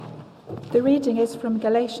The reading is from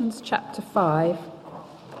Galatians chapter 5,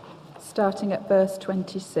 starting at verse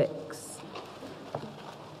 26.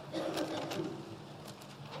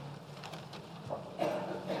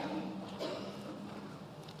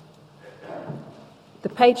 The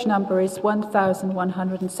page number is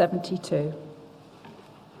 1172.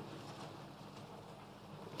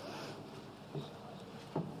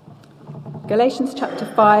 Galatians chapter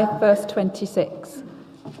 5, verse 26.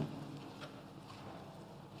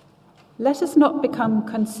 Let us not become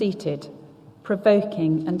conceited,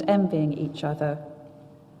 provoking and envying each other.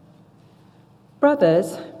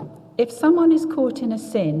 Brothers, if someone is caught in a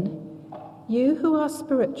sin, you who are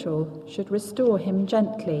spiritual should restore him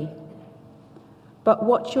gently. But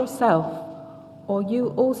watch yourself, or you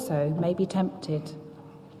also may be tempted.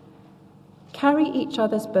 Carry each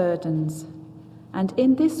other's burdens, and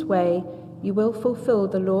in this way you will fulfill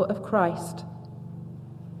the law of Christ.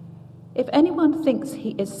 If anyone thinks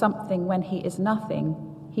he is something when he is nothing,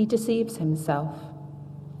 he deceives himself.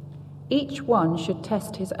 Each one should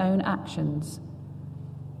test his own actions.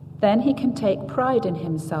 Then he can take pride in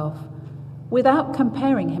himself without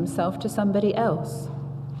comparing himself to somebody else.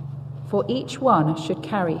 For each one should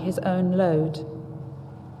carry his own load.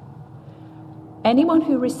 Anyone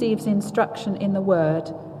who receives instruction in the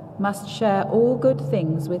word must share all good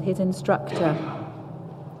things with his instructor.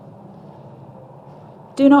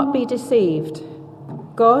 Do not be deceived.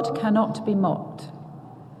 God cannot be mocked.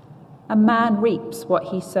 A man reaps what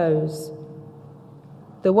he sows.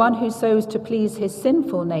 The one who sows to please his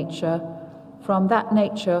sinful nature, from that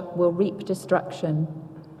nature will reap destruction.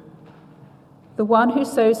 The one who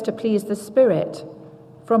sows to please the Spirit,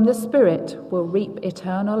 from the Spirit will reap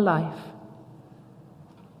eternal life.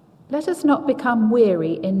 Let us not become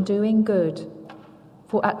weary in doing good,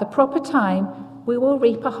 for at the proper time we will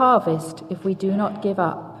reap a harvest if we do not give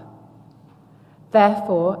up.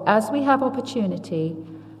 Therefore, as we have opportunity,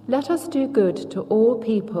 let us do good to all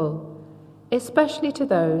people, especially to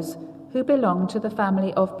those who belong to the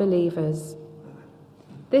family of believers.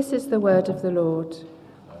 This is the word of the Lord.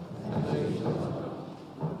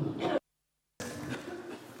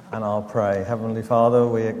 And I'll pray. Heavenly Father,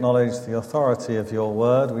 we acknowledge the authority of your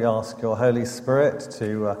word. We ask your Holy Spirit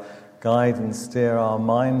to guide and steer our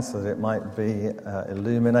minds so that it might be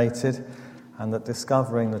illuminated, and that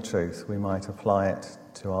discovering the truth we might apply it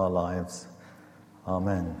to our lives.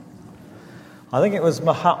 Amen. I think it was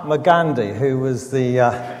Mahatma Gandhi who was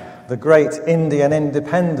the great Indian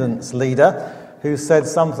independence leader who said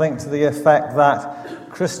something to the effect that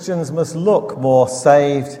Christians must look more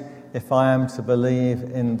saved if I am to believe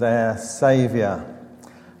in their Saviour.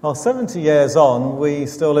 Well, 70 years on, we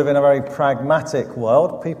still live in a very pragmatic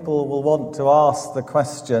world. People will want to ask the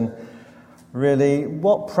question, really,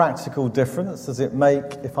 what practical difference does it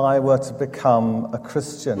make if I were to become a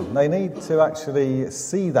Christian? They need to actually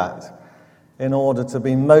see that in order to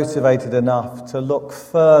be motivated enough to look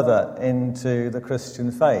further into the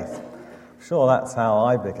Christian faith. Sure, that's how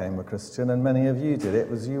I became a Christian, and many of you did. It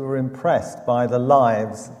was you were impressed by the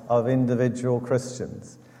lives of individual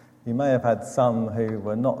Christians. You may have had some who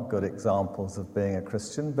were not good examples of being a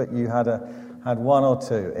Christian, but you had one or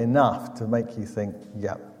two, enough to make you think,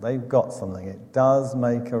 yep, they've got something. It does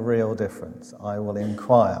make a real difference. I will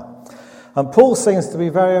inquire. And Paul seems to be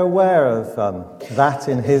very aware of that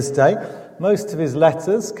in his day. Most of his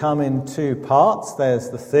letters come in two parts.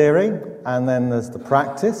 There's the theory, and then there's the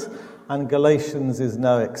practice. And Galatians is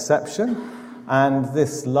no exception. And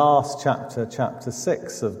this last chapter, chapter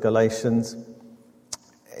 6 of Galatians,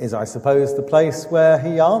 is, I suppose, the place where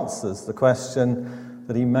he answers the question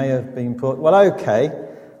that he may have been put, well, okay,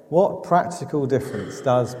 what practical difference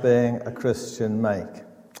does being a Christian make?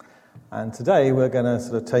 And today we're going to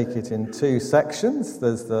sort of take it in two sections.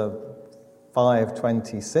 There's the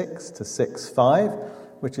 5:26 to 6:5,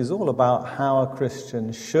 which is all about how a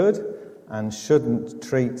Christian should and shouldn't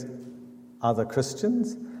treat other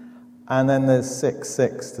Christians. And then there's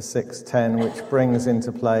 6:6 to 6:10, which brings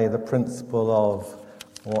into play the principle of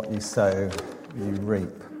what you sow, you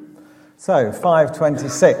reap. So,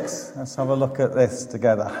 5:26, let's have a look at this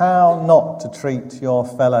together. How not to treat your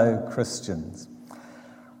fellow Christians.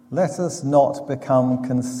 Let us not become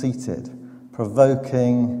conceited,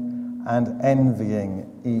 provoking and envying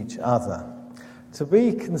each other. To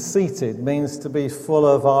be conceited means to be full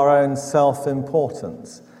of our own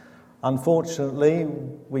self-importance. Unfortunately,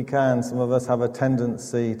 some of us have a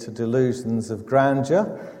tendency to delusions of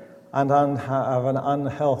grandeur and have an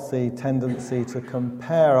unhealthy tendency to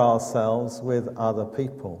compare ourselves with other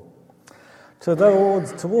people.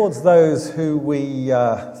 Towards those who we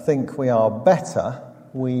think we are better,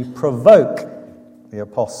 we provoke, the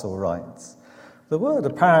apostle writes. The word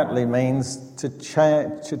apparently means to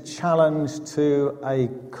challenge to a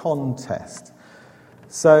contest.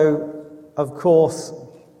 So, of course,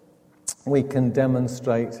 we can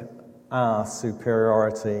demonstrate our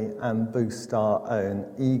superiority and boost our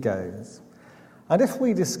own egos. And if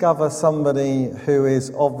we discover somebody who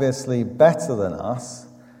is obviously better than us,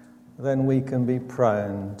 then we can be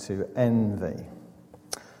prone to envy.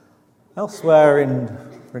 Elsewhere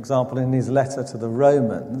for example, in his letter to the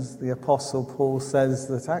Romans, the Apostle Paul says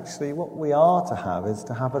that actually what we are to have is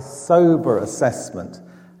to have a sober assessment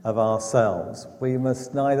of ourselves. We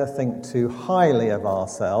must neither think too highly of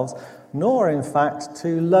ourselves, nor in fact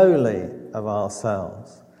too lowly of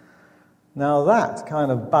ourselves. Now that kind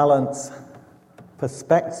of balanced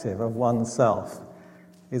perspective of oneself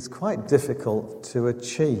is quite difficult to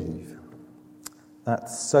achieve, that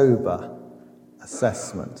sober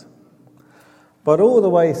assessment. But all the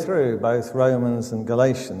way through both Romans and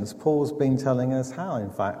Galatians, Paul's been telling us how, in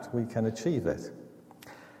fact, we can achieve it.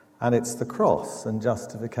 And it's the cross and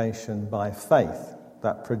justification by faith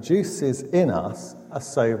that produces in us a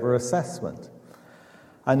sober assessment.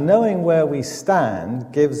 And knowing where we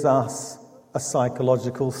stand gives us a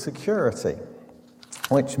psychological security,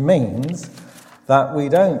 which means that we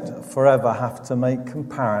don't forever have to make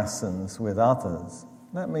comparisons with others.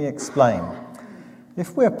 Let me explain.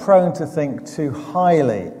 If we're prone to think too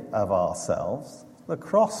highly of ourselves, the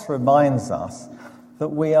cross reminds us that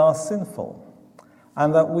we are sinful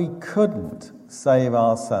and that we couldn't save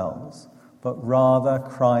ourselves, but rather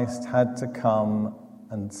Christ had to come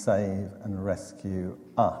and save and rescue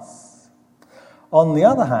us. On the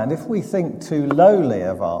other hand, if we think too lowly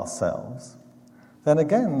of ourselves, then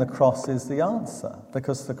again the cross is the answer,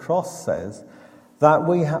 because the cross says that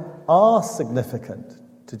we are significant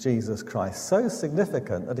to Jesus Christ, so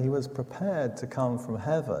significant that he was prepared to come from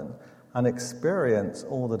heaven and experience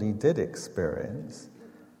all that he did experience,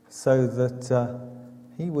 so that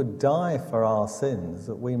he would die for our sins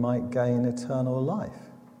that we might gain eternal life.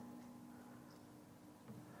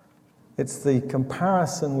 It's the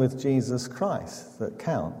comparison with Jesus Christ that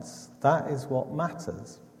counts. That is what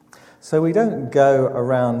matters. So we don't go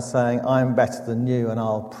around saying, I'm better than you and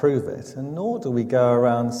I'll prove it, and nor do we go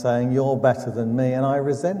around saying, you're better than me and I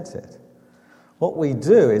resent it. What we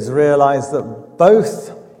do is realize that both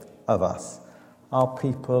of us are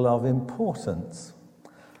people of importance.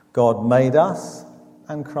 God made us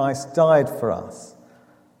and Christ died for us.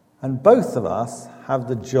 And both of us have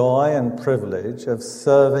the joy and privilege of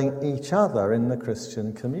serving each other in the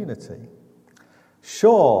Christian community.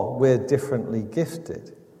 Sure, we're differently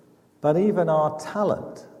gifted, but even our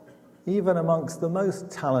talent, even amongst the most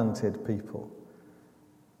talented people,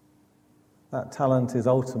 that talent is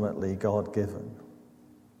ultimately God-given.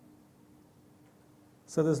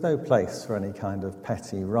 So there's no place for any kind of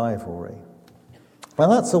petty rivalry. Well,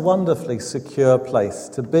 that's a wonderfully secure place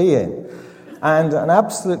to be in, and an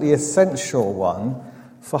absolutely essential one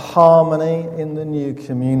for harmony in the new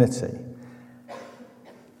community.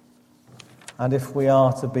 And if we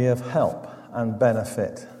are to be of help and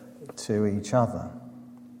benefit to each other.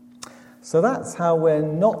 So that's how we're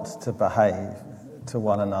not to behave to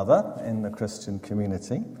one another in the Christian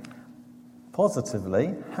community.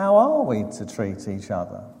 Positively, how are we to treat each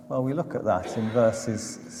other? Well, we look at that in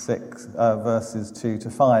verses 2 to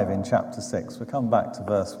 5 in chapter 6. We'll come back to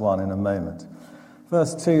verse 1 in a moment.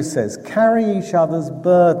 Verse 2 says, "Carry each other's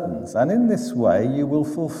burdens, and in this way you will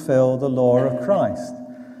fulfill the law of Christ."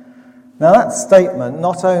 Now that statement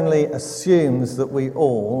not only assumes that we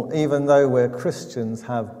all, even though we're Christians,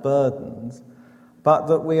 have burdens, but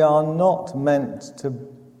that we are not meant to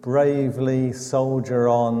bravely soldier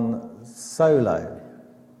on solo.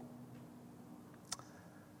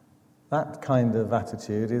 That kind of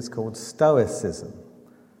attitude is called stoicism.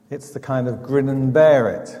 It's the kind of grin and bear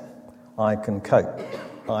it. I can cope.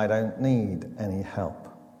 I don't need any help.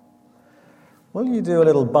 Well, you do a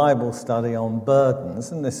little Bible study on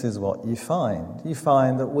burdens, and this is what you find. You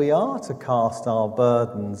find that we are to cast our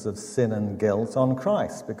burdens of sin and guilt on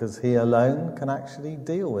Christ, because he alone can actually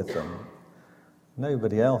deal with them.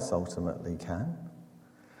 Nobody else ultimately can.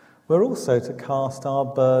 We're also to cast our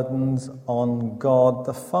burdens on God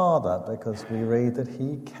the Father, because we read that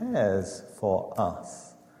he cares for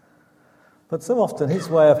us. But so often his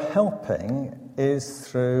way of helping is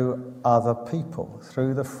through other people,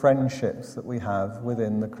 through the friendships that we have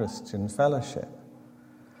within the Christian fellowship.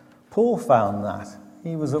 Paul found that.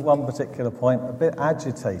 He was at one particular point a bit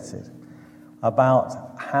agitated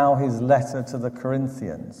about how his letter to the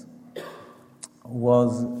Corinthians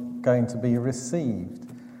was going to be received.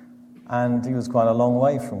 And he was quite a long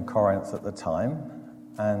way from Corinth at the time.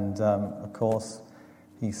 And, of course,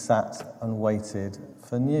 he sat and waited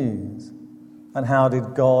for news. And how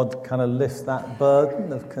did God kind of lift that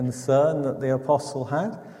burden of concern that the apostle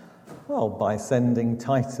had? Well, by sending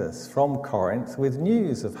Titus from Corinth with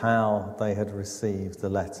news of how they had received the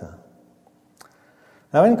letter.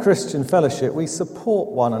 Now, in Christian fellowship, we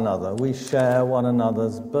support one another. We share one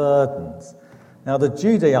another's burdens. Now, the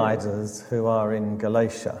Judaizers who are in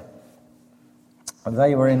Galatia,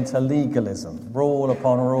 they were into legalism, rule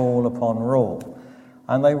upon rule upon rule.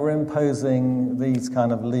 And they were imposing these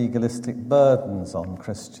kind of legalistic burdens on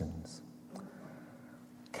Christians.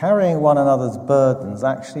 Carrying one another's burdens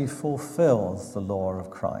actually fulfills the law of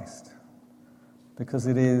Christ, because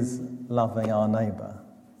it is loving our neighbour,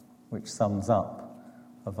 which sums up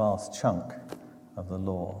a vast chunk of the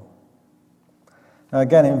law. Now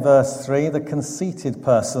again in verse 3, the conceited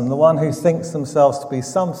person, the one who thinks themselves to be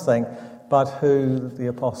something, but who the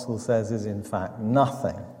apostle says is in fact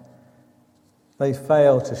nothing. They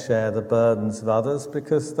fail to share the burdens of others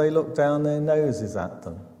because they look down their noses at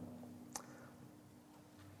them.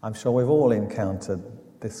 I'm sure we've all encountered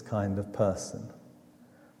this kind of person.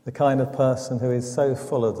 The kind of person who is so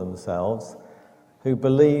full of themselves, who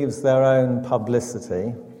believes their own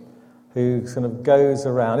publicity, who sort of goes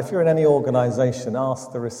around. If you're in any organisation,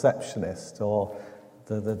 ask the receptionist or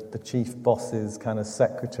the chief boss's kind of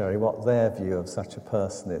secretary what their view of such a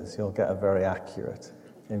person is. You'll get a very accurate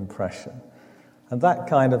impression. And that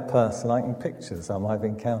kind of person, I can picture some I've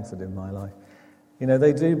encountered in my life. You know,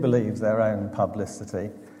 they do believe their own publicity,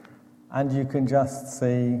 and you can just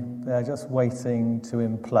see they're just waiting to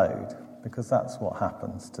implode, because that's what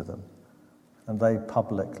happens to them. And they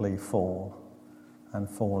publicly fall, and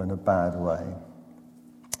fall in a bad way.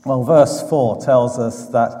 Well, verse 4 tells us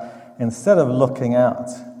that instead of looking at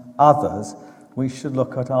others, we should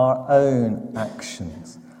look at our own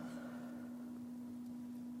actions.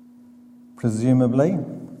 Presumably,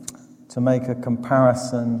 to make a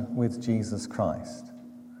comparison with Jesus Christ.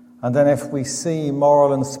 And then if we see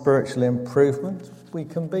moral and spiritual improvement, we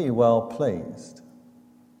can be well pleased.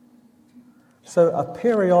 So a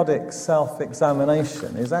periodic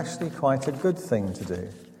self-examination is actually quite a good thing to do.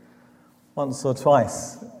 Once or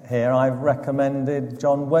twice here I've recommended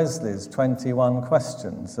John Wesley's 21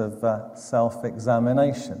 questions of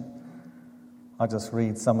self-examination. I'll just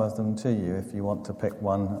read some of them to you if you want to pick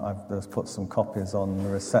one. I've just put some copies on the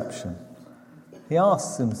reception. He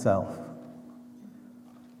asks himself,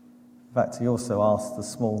 in fact he also asks the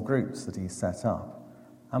small groups that he set up,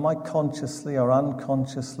 am I consciously or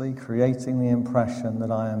unconsciously creating the impression that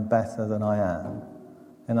I am better than I am?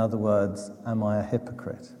 In other words, am I a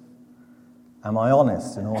hypocrite? Am I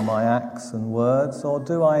honest in all my acts and words, or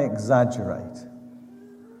do I exaggerate?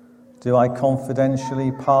 Do I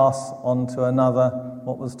confidentially pass on to another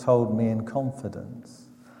what was told me in confidence?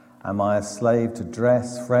 Am I a slave to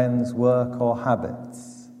dress, friends, work, or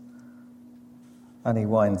habits? And he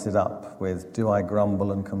winds it up with, do I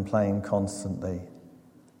grumble and complain constantly?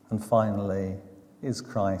 And finally, is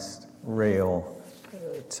Christ real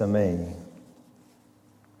to me?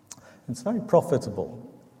 It's very profitable.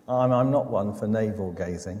 I'm not one for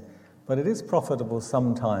navel-gazing, but it is profitable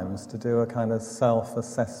sometimes to do a kind of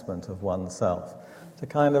self-assessment of oneself, to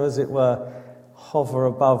kind of, as it were, hover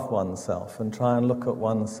above oneself and try and look at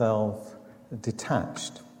oneself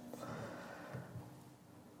detached.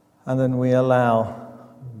 And then we allow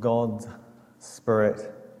God's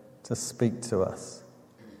Spirit to speak to us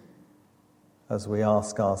as we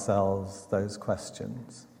ask ourselves those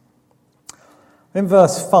questions. In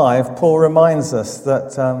verse 5, Paul reminds us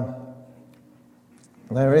that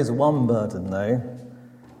there is one burden, though,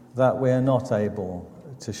 that we are not able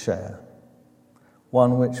to share,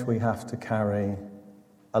 one which we have to carry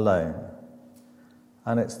alone,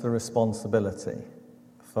 and it's the responsibility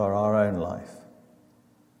for our own life.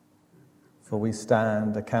 For we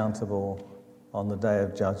stand accountable on the day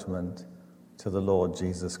of judgment to the Lord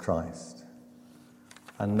Jesus Christ,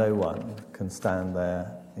 and no one can stand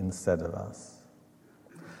there instead of us.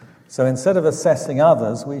 So instead of assessing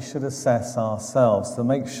others, we should assess ourselves to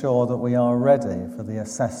make sure that we are ready for the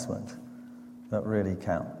assessment that really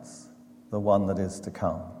counts, the one that is to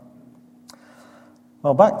come.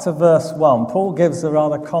 Well, back to verse 1, Paul gives a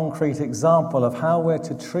rather concrete example of how we're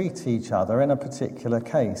to treat each other in a particular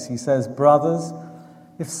case. He says, brothers,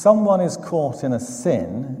 if someone is caught in a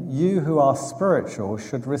sin, you who are spiritual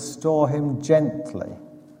should restore him gently,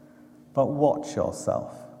 but watch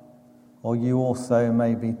yourself, or you also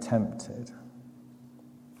may be tempted.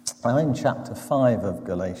 Now in chapter 5 of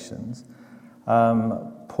Galatians,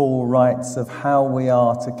 Paul writes of how we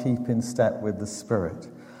are to keep in step with the Spirit,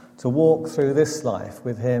 to walk through this life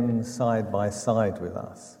with him side by side with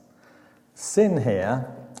us. Sin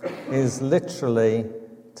here is literally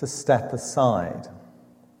to step aside.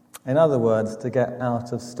 In other words, to get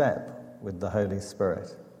out of step with the Holy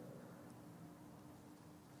Spirit.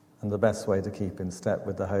 And the best way to keep in step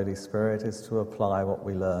with the Holy Spirit is to apply what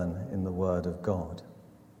we learn in the Word of God.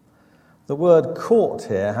 The word caught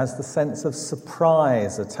here has the sense of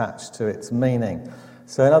surprise attached to its meaning.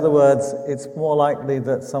 So in other words, it's more likely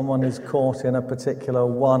that someone is caught in a particular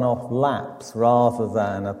one-off lapse rather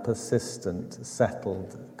than a persistent,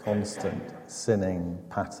 settled, constant sinning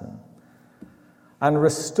pattern. And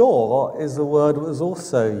restore is the word that was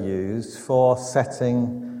also used for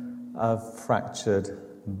setting of fractured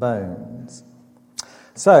bones.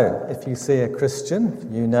 So, if you see a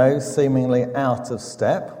Christian, you know, seemingly out of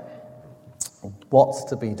step, what's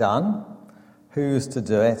to be done, who's to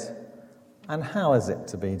do it, and how is it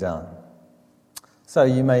to be done. So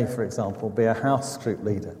you may, for example, be a house group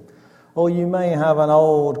leader, or you may have an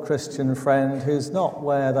old Christian friend who's not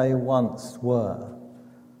where they once were.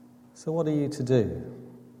 So what are you to do?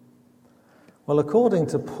 Well, according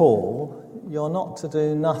to Paul, you're not to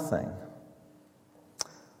do nothing.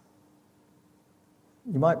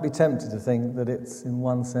 You might be tempted to think that it's, in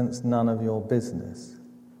one sense, none of your business.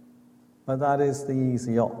 But that is the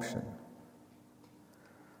easy option.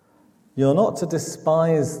 You're not to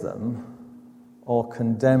despise them or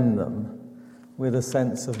condemn them with a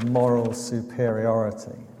sense of moral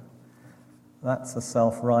superiority. That's a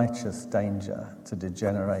self-righteous danger to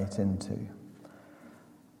degenerate into.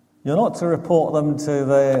 You're not to report them to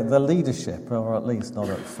the leadership, or at least not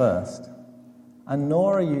at first. And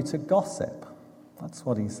nor are you to gossip. That's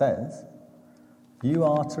what he says. You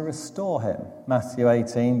are to restore him. Matthew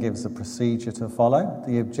 18 gives a procedure to follow,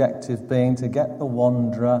 the objective being to get the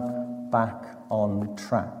wanderer back on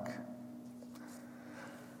track.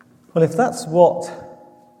 Well, if that's what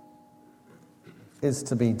is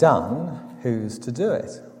to be done, who's to do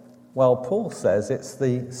it? Well, Paul says it's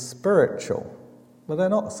the spiritual. Well, they're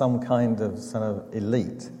not some kind of sort of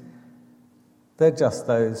elite. They're just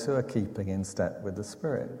those who are keeping in step with the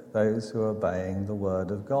Spirit, those who are obeying the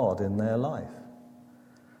Word of God in their life.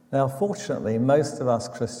 Now, fortunately, most of us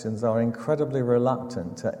Christians are incredibly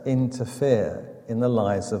reluctant to interfere in the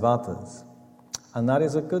lives of others, and that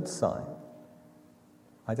is a good sign.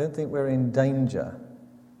 I don't think we're in danger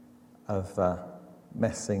of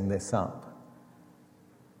messing this up.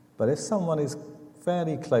 But if someone is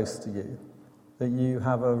fairly close to you, that you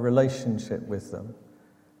have a relationship with them,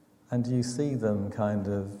 and you see them kind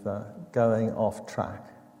of going off track,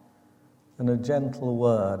 then a gentle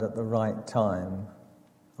word at the right time,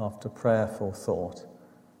 after prayerful thought,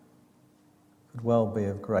 could well be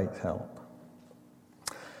of great help.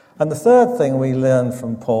 And the third thing we learn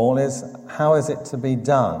from Paul is, how is it to be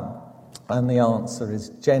done? And the answer is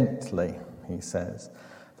gently, he says.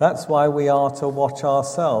 That's why we are to watch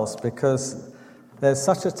ourselves, because there's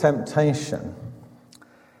such a temptation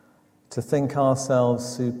to think ourselves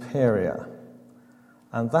superior.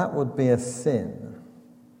 And that would be a sin.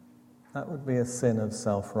 That would be a sin of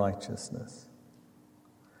self-righteousness.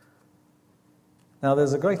 Now,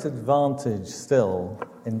 there's a great advantage still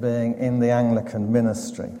in being in the Anglican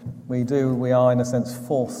ministry. We are, in a sense,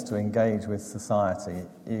 forced to engage with society,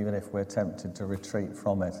 even if we're tempted to retreat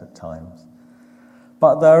from it at times.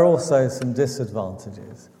 But there are also some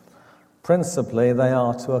disadvantages. Principally, they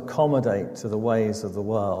are to accommodate to the ways of the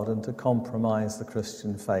world and to compromise the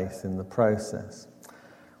Christian faith in the process.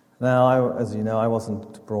 Now, as you know, I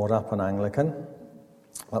wasn't brought up an Anglican.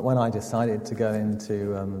 But when I decided to go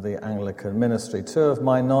into the Anglican ministry, two of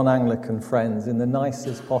my non-Anglican friends, in the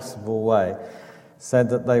nicest possible way, said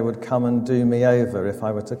that they would come and do me over if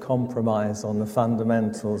I were to compromise on the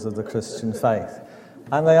fundamentals of the Christian faith.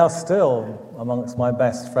 And they are still amongst my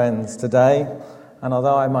best friends today. And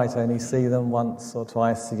although I might only see them once or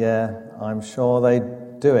twice a year, I'm sure they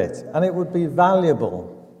do it. And it would be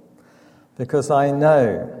valuable, because I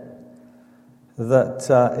know that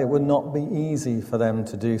it would not be easy for them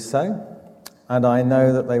to do so, and I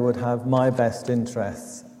know that they would have my best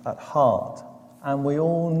interests at heart. And we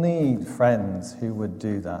all need friends who would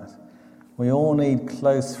do that. We all need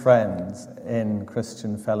close friends in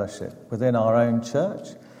Christian fellowship within our own church,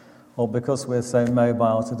 or because we're so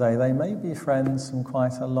mobile today, they may be friends from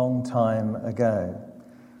quite a long time ago.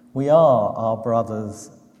 We are our brother's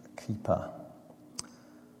keeper.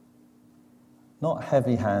 Not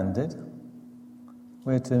heavy-handed.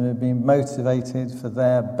 We're to be motivated for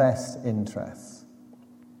their best interests.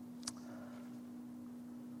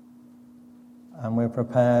 And we're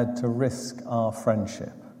prepared to risk our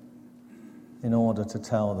friendship in order to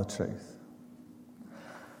tell the truth.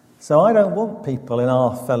 So I don't want people in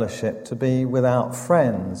our fellowship to be without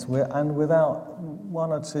friends and without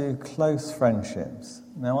one or two close friendships.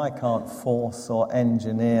 Now, I can't force or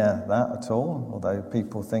engineer that at all, although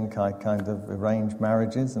people think I kind of arrange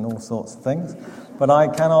marriages and all sorts of things. But I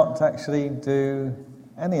cannot actually do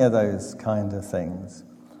any of those kind of things.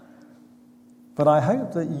 But I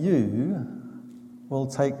hope that you will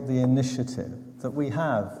take the initiative that we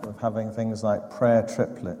have of having things like prayer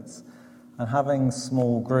triplets and having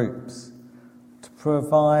small groups to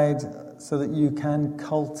provide so that you can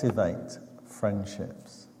cultivate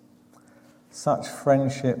friendships. Such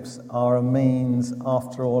friendships are a means,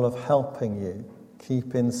 after all, of helping you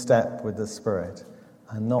keep in step with the Spirit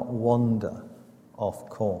and not wander off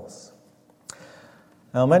course.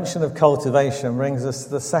 Now, mention of cultivation brings us to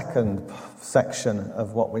the second section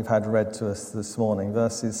of what we've had read to us this morning,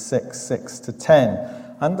 verses 6 to 10,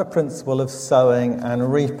 and the principle of sowing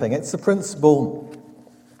and reaping. It's a principle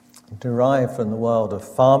derived from the world of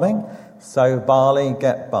farming. Sow barley,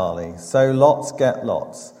 get barley. Sow lots, get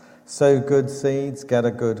lots. Sow good seeds, get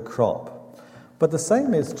a good crop. But the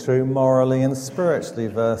same is true morally and spiritually.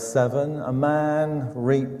 Verse 7, a man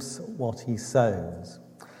reaps what he sows.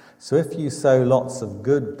 So if you sow lots of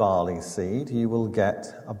good barley seed, you will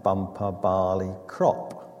get a bumper barley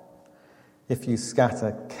crop. If you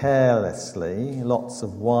scatter carelessly lots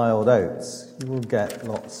of wild oats, you will get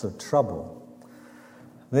lots of trouble.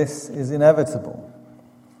 This is inevitable.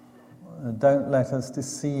 Don't let us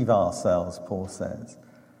deceive ourselves, Paul says.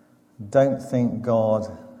 Don't think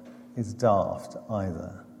God is daft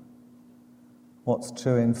either. What's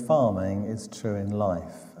true in farming is true in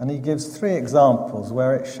life. And he gives 3 examples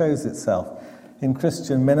where it shows itself. In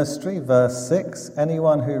Christian ministry, verse 6,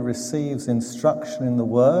 anyone who receives instruction in the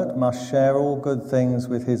word must share all good things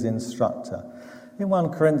with his instructor. In 1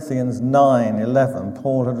 Corinthians 9:11,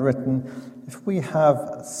 Paul had written, if we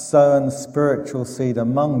have sown spiritual seed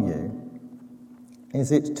among you,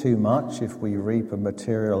 is it too much if we reap a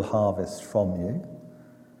material harvest from you?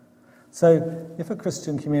 So if a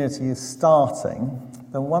Christian community is starting,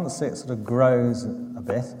 then once it sort of grows a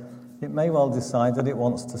bit, it may well decide that it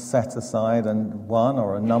wants to set aside one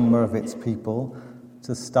or a number of its people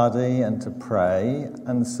to study and to pray,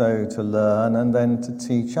 and so to learn and then to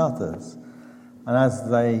teach others. And as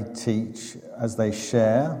they teach, as they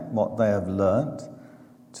share what they have learnt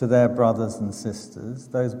to their brothers and sisters,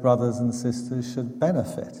 those brothers and sisters should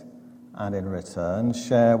benefit, and in return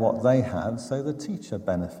share what they have so the teacher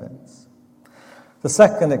benefits. The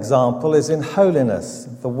second example is in holiness.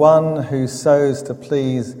 The one who sows to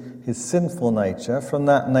please his sinful nature, from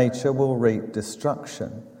that nature will reap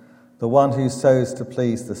destruction. The one who sows to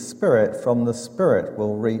please the Spirit, from the Spirit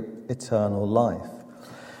will reap eternal life.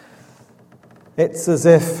 It's as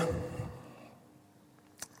if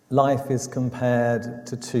life is compared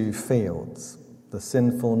to 2 fields, the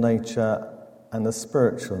sinful nature and the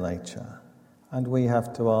spiritual nature. And we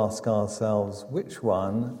have to ask ourselves, which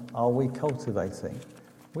one are we cultivating?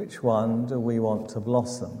 Which one do we want to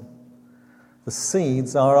blossom? The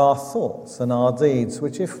seeds are our thoughts and our deeds,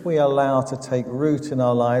 which if we allow to take root in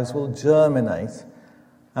our lives will germinate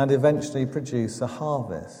and eventually produce a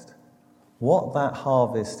harvest. What that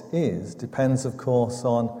harvest is depends, of course,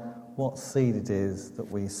 on what seed it is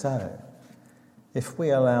that we sow. If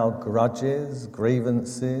we allow grudges,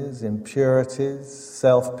 grievances, impurities,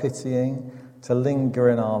 self-pitying to linger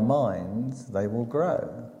in our minds, they will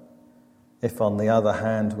grow. If, on the other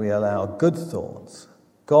hand, we allow good thoughts,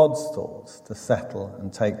 God's thoughts, to settle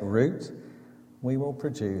and take root, we will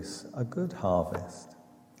produce a good harvest.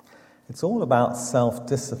 It's all about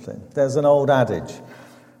self-discipline. There's an old adage,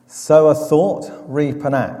 sow a thought, reap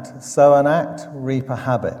an act. Sow an act, reap a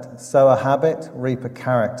habit. Sow a habit, reap a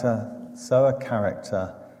character. Sow a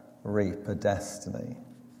character, reap a destiny.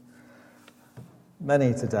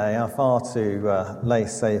 Many today are far too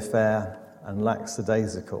laissez-faire and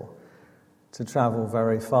lackadaisical to travel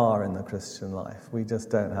very far in the Christian life. We just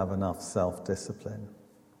don't have enough self-discipline.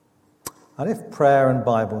 And if prayer and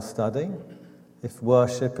Bible study, if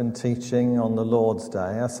worship and teaching on the Lord's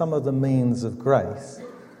Day are some of the means of grace,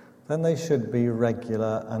 then they should be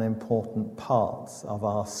regular and important parts of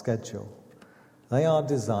our schedule. They are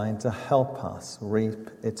designed to help us reap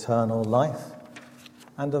eternal life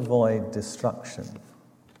and avoid destruction.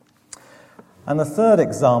 And the third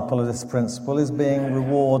example of this principle is being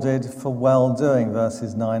rewarded for well-doing,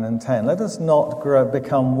 verses 9 and 10. Let us not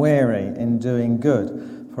become weary in doing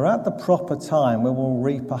good, for at the proper time we will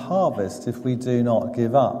reap a harvest if we do not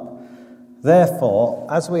give up. Therefore,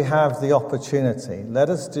 as we have the opportunity, let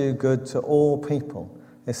us do good to all people,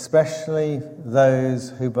 especially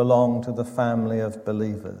those who belong to the family of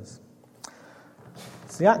believers.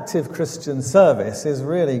 The active Christian service is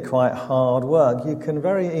really quite hard work. You can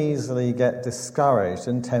very easily get discouraged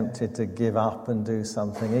and tempted to give up and do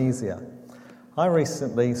something easier. I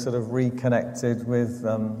recently sort of reconnected with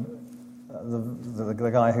the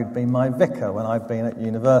guy who'd been my vicar when I'd been at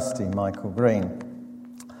university, Michael Green.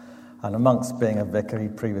 And amongst being a vicar,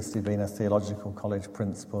 he'd previously been a theological college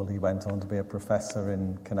principal. He went on to be a professor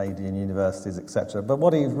in Canadian universities, etc. But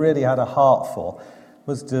what he really had a heart for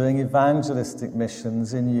was doing evangelistic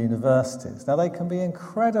missions in universities. Now, they can be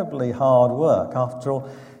incredibly hard work. After all,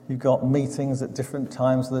 you've got meetings at different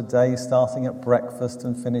times of the day, starting at breakfast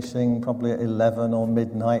and finishing probably at 11 or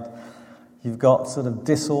midnight. You've got sort of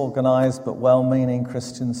disorganised but well-meaning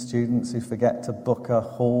Christian students who forget to book a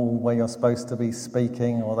hall where you're supposed to be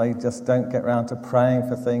speaking, or they just don't get round to praying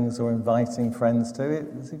for things or inviting friends to it.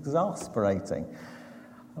 It's exasperating.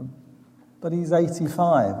 But he's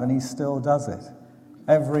 85 and he still does it.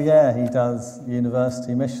 Every year he does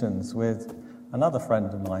university missions with another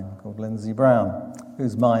friend of mine called Lindsay Brown,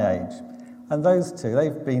 who's my age. And those two,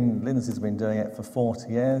 Lindsay's been doing it for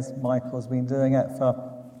 40 years, Michael's been doing it for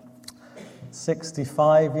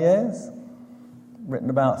 65 years, written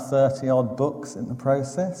about 30-odd books in the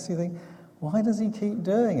process. You think, why does he keep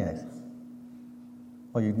doing it?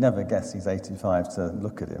 Well, you'd never guess he's 85 to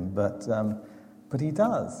look at him, but he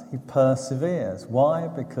does. He perseveres. Why?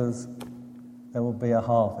 Because there will be a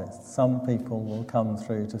harvest. Some people will come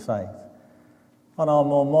through to faith. On our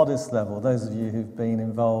more modest level, those of you who've been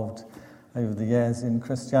involved over the years in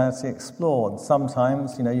Christianity Explored,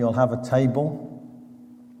 sometimes, you'll have a table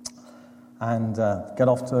and get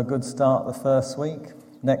off to a good start the first week.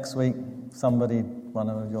 Next week, one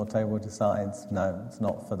of your table decides, no, it's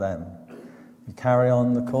not for them. You carry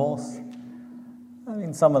on the course.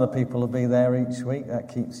 Some of the people will be there each week, that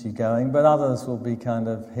keeps you going, but others will be kind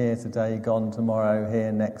of here today, gone tomorrow,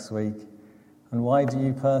 here next week. And why do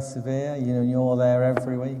you persevere? You're there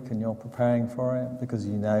every week and you're preparing for it because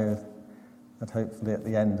you know that hopefully at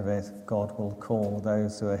the end of it, God will call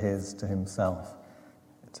those who are his to himself,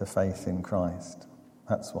 to faith in Christ.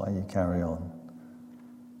 That's why you carry on,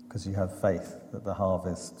 because you have faith that the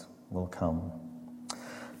harvest will come.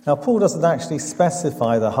 Now, Paul doesn't actually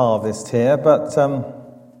specify the harvest here, but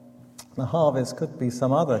the harvest could be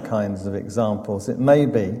some other kinds of examples. It may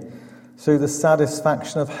be through the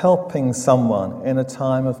satisfaction of helping someone in a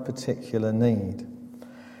time of particular need.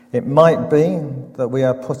 It might be that we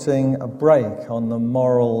are putting a brake on the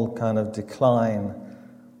moral kind of decline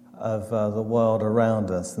of the world around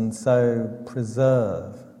us, and so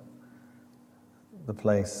preserve the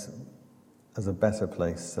place as a better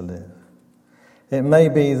place to live. It may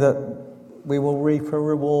be that we will reap a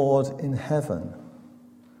reward in heaven,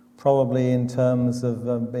 probably in terms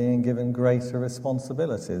of being given greater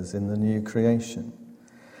responsibilities in the new creation.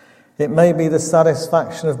 It may be the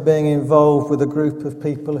satisfaction of being involved with a group of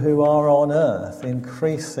people who are on earth,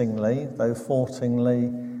 increasingly, though faultingly,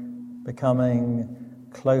 becoming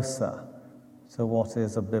closer to what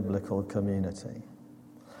is a biblical community.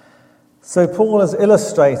 So Paul has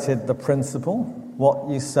illustrated the principle, what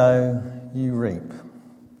you sow, you reap.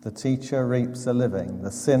 The teacher reaps a living,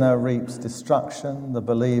 the sinner reaps destruction, the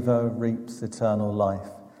believer reaps eternal life.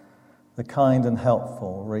 The kind and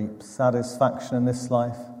helpful reap satisfaction in this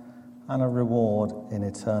life and a reward in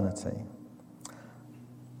eternity.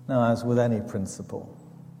 Now, as with any principle,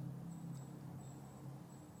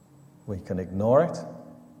 we can ignore it,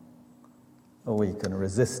 or we can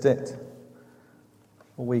resist it,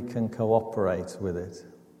 or we can cooperate with it.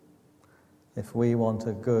 If we want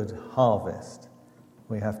a good harvest,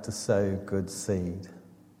 we have to sow good seed,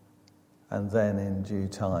 and then in due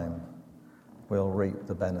time we'll reap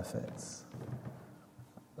the benefits.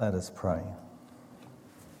 Let us pray.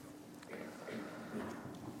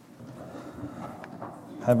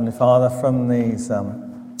 Heavenly Father, from these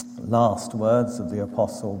last words of the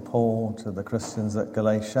Apostle Paul to the Christians at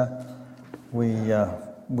Galatia,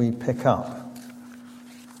 we pick up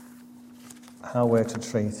how we're to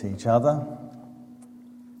treat each other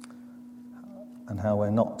and how we're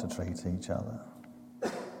not to treat each other.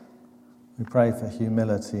 We pray for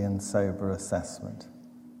humility and sober assessment.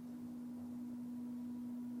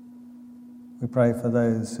 We pray for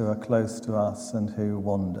those who are close to us and who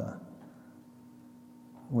wander.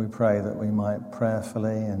 We pray that we might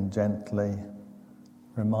prayerfully and gently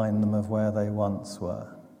remind them of where they once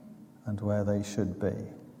were and where they should be,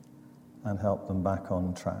 and help them back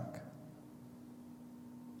on track.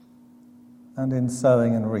 And in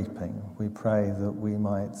sowing and reaping, we pray that we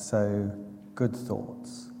might sow good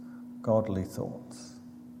thoughts, godly thoughts,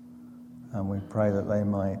 and we pray that they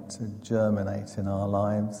might germinate in our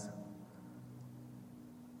lives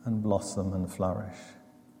and blossom and flourish.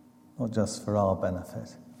 not just for our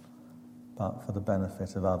benefit, but for the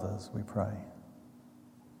benefit of others, we pray.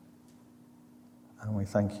 And we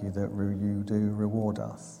thank you that you do reward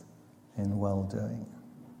us in well-doing.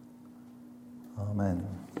 Amen.